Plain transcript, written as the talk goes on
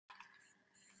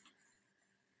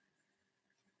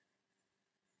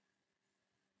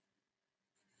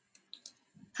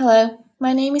Hello,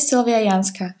 my name is Silvia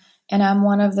Janská, and I'm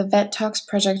one of the Vet Talks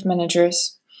project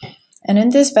managers. And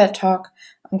in this Vet Talk,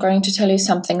 I'm going to tell you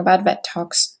something about Vet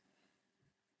Talks.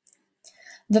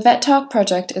 The Vet Talk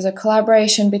project is a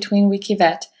collaboration between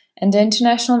WikiVet and the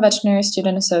International Veterinary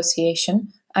Student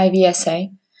Association,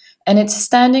 IVSA, and its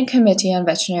Standing Committee on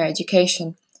Veterinary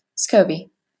Education, SCoVE.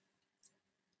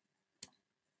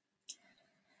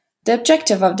 The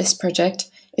objective of this project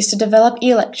is to develop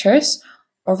e-lectures,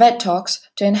 or Vet Talks,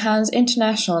 to enhance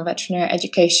international veterinary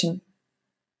education.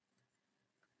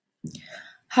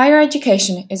 Higher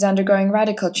education is undergoing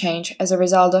radical change as a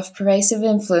result of pervasive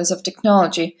influence of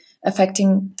technology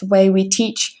affecting the way we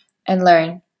teach and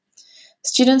learn.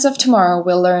 Students of tomorrow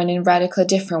will learn in radically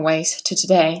different ways to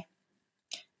today.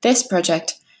 This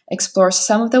project explores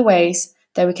some of the ways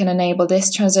that we can enable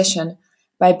this transition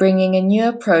by bringing a new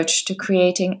approach to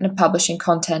creating and publishing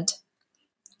content.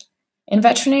 In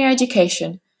veterinary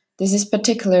education, this is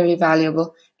particularly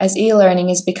valuable as e-learning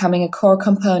is becoming a core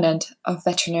component of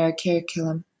veterinary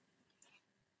curriculum.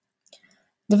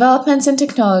 Developments in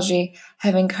technology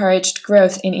have encouraged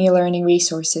growth in e-learning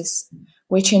resources,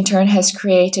 which in turn has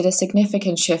created a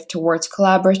significant shift towards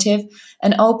collaborative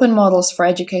and open models for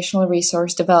educational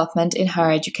resource development in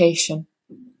higher education.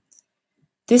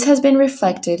 This has been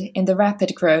reflected in the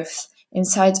rapid growth in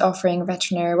sites offering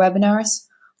veterinary webinars,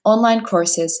 online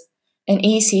courses, and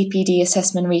ECPD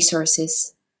assessment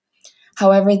resources.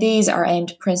 However, these are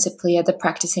aimed principally at the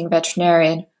practicing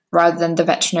veterinarian rather than the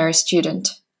veterinary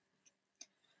student.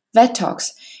 Vet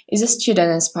Talks is a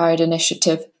student-inspired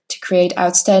initiative to create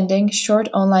outstanding short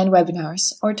online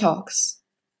webinars or talks.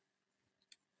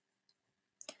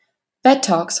 Vet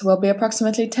Talks will be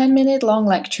approximately 10-minute long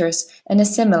lectures in a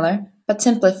similar but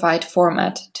simplified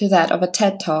format to that of a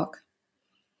TED Talk.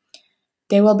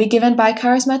 They will be given by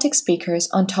charismatic speakers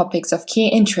on topics of key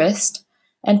interest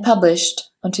and published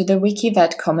onto the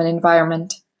WikiVet common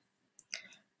environment.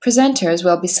 Presenters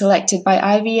will be selected by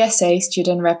IVSA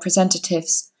student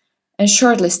representatives and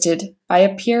shortlisted by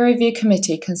a peer review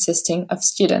committee consisting of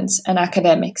students and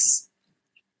academics.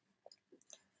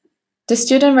 The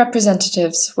student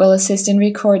representatives will assist in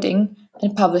recording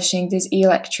and publishing these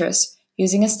e-lectures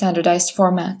using a standardized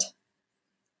format.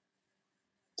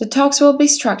 The talks will be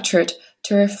structured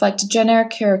to reflect a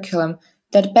generic curriculum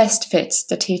that best fits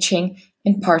the teaching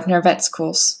in partner vet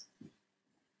schools.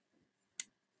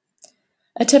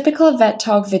 A typical Vet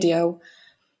Talk video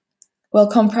will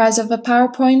comprise of a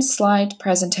PowerPoint slide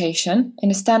presentation in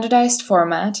a standardized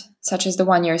format, such as the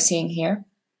one you're seeing here.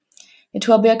 It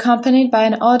will be accompanied by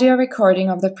an audio recording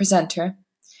of the presenter,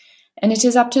 and it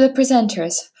is up to the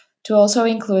presenters to also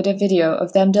include a video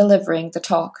of them delivering the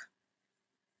talk.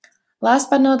 Last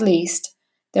but not least,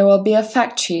 there will be a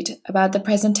fact sheet about the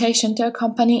presentation to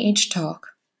accompany each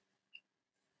talk.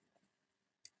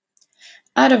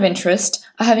 Out of interest,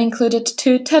 I have included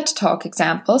 2 TED Talk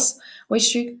examples,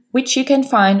 which you can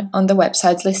find on the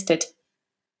websites listed.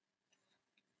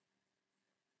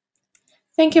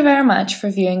 Thank you very much for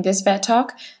viewing this Vet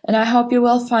Talk, and I hope you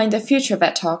will find the future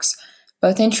Vet Talks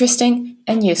both interesting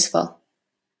and useful.